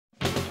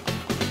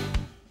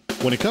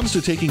When it comes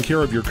to taking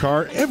care of your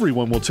car,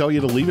 everyone will tell you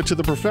to leave it to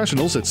the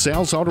professionals at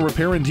Sal's Auto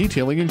Repair and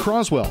Detailing in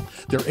Croswell.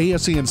 Their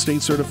ASE and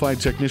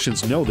state-certified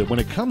technicians know that when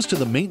it comes to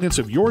the maintenance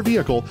of your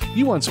vehicle,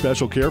 you want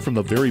special care from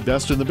the very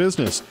best in the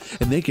business.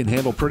 And they can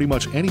handle pretty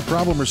much any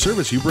problem or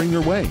service you bring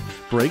their way.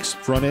 Brakes,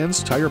 front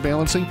ends, tire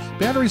balancing,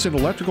 batteries and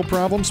electrical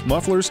problems,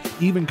 mufflers,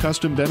 even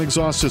custom vent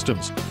exhaust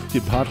systems.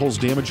 Did potholes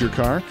damage your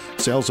car?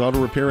 Sal's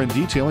Auto Repair and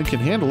Detailing can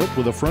handle it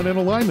with a front-end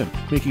alignment,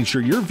 making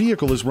sure your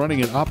vehicle is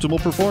running at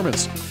optimal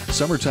performance.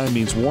 Summertime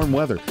means warm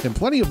weather and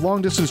plenty of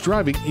long-distance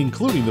driving,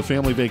 including the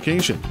family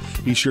vacation.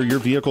 Be sure your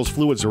vehicle's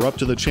fluids are up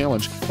to the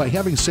challenge by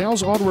having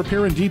Sal's Auto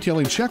Repair and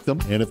Detailing check them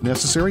and, if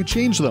necessary,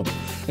 change them.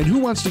 And who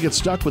wants to get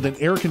stuck with an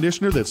air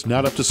conditioner that's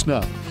not up to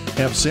snuff?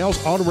 Have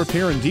Sal's Auto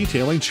Repair and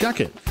Detailing check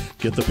it.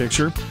 Get the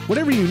picture?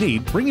 Whatever you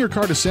need, bring your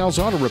car to Sal's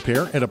Auto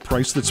Repair at a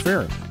price that's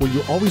fair, where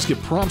you always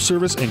get prompt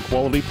service and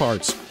quality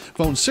parts.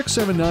 Phone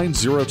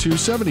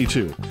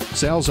 679-0272.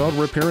 Sal's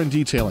Auto Repair and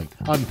Detailing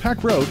on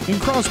Peck Road in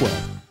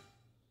Croswell.